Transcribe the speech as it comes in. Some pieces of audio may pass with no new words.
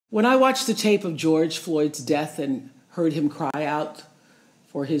When I watched the tape of George Floyd's death and heard him cry out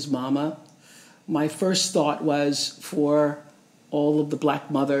for his mama, my first thought was for all of the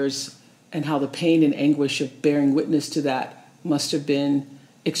Black mothers and how the pain and anguish of bearing witness to that must have been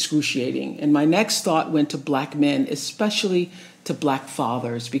excruciating. And my next thought went to Black men, especially to Black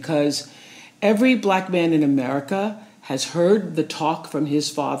fathers, because every Black man in America has heard the talk from his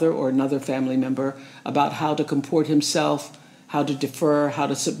father or another family member about how to comport himself, how to defer, how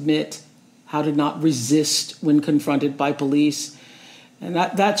to submit, how to not resist when confronted by police. And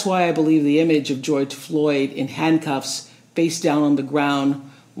that's why I believe the image of George Floyd in handcuffs, face down on the ground,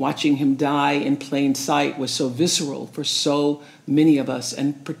 watching him die in plain sight was so visceral for so many of us,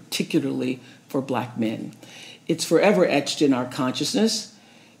 and particularly for Black men. It's forever etched in our consciousness.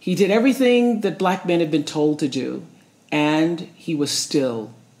 He did everything that Black men have been told to do, and he was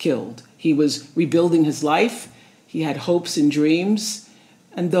still killed. He was rebuilding his life. He had hopes and dreams,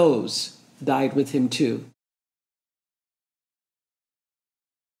 and those died with him too.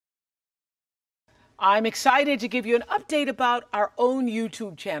 I'm excited to give you an update about our own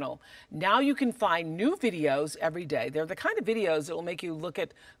YouTube channel. Now you can find new videos every day. They're the kind of videos that will make you look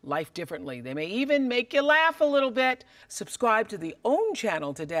at life differently. They may even make you laugh a little bit. Subscribe to the OWN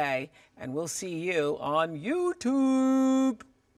channel today, and we'll see you on YouTube.